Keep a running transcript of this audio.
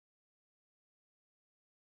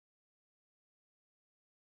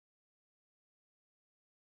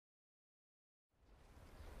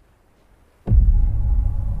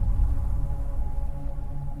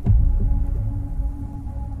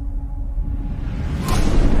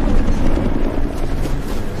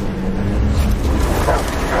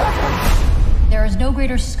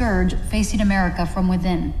greater scourge facing America from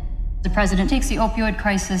within. The president takes the opioid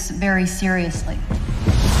crisis very seriously.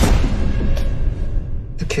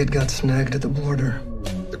 The kid got snagged at the border.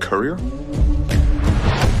 The courier?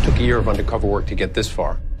 Took a year of undercover work to get this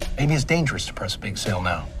far. Maybe it's dangerous to press a big sale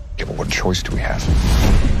now. Yeah, but what choice do we have?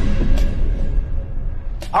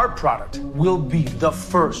 Our product will be the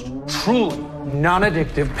first truly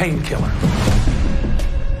non-addictive painkiller.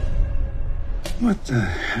 What the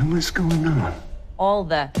hell is going on? All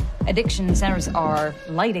the addiction centers are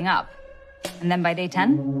lighting up. And then by day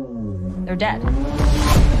 10, they're dead.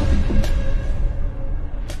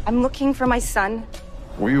 I'm looking for my son.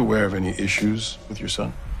 Were you aware of any issues with your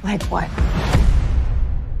son? Like what?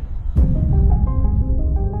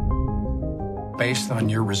 Based on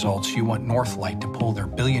your results, you want Northlight to pull their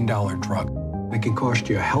billion-dollar drug. It could cost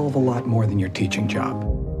you a hell of a lot more than your teaching job.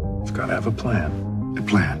 You've got to have a plan. A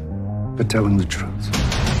plan. But tell him the truth.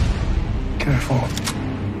 Careful.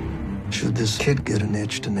 Should this kid get an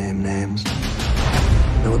itch to name names,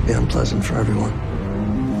 it would be unpleasant for everyone.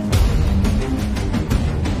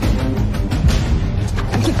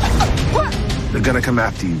 They're gonna come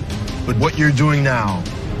after you. But what you're doing now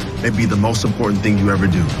may be the most important thing you ever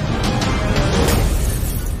do.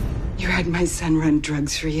 You had my son run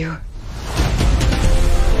drugs for you.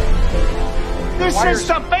 This is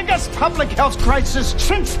the biggest public health crisis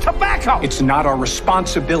since tobacco. It's not our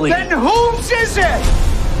responsibility. Then whose is it?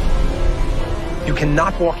 You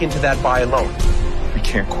cannot walk into that buy alone. We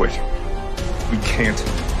can't quit. We can't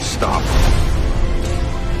stop.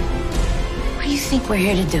 What do you think we're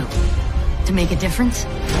here to do? To make a difference?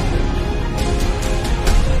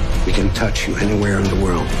 We can touch you anywhere in the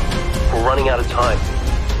world. We're running out of time.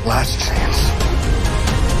 Last chance.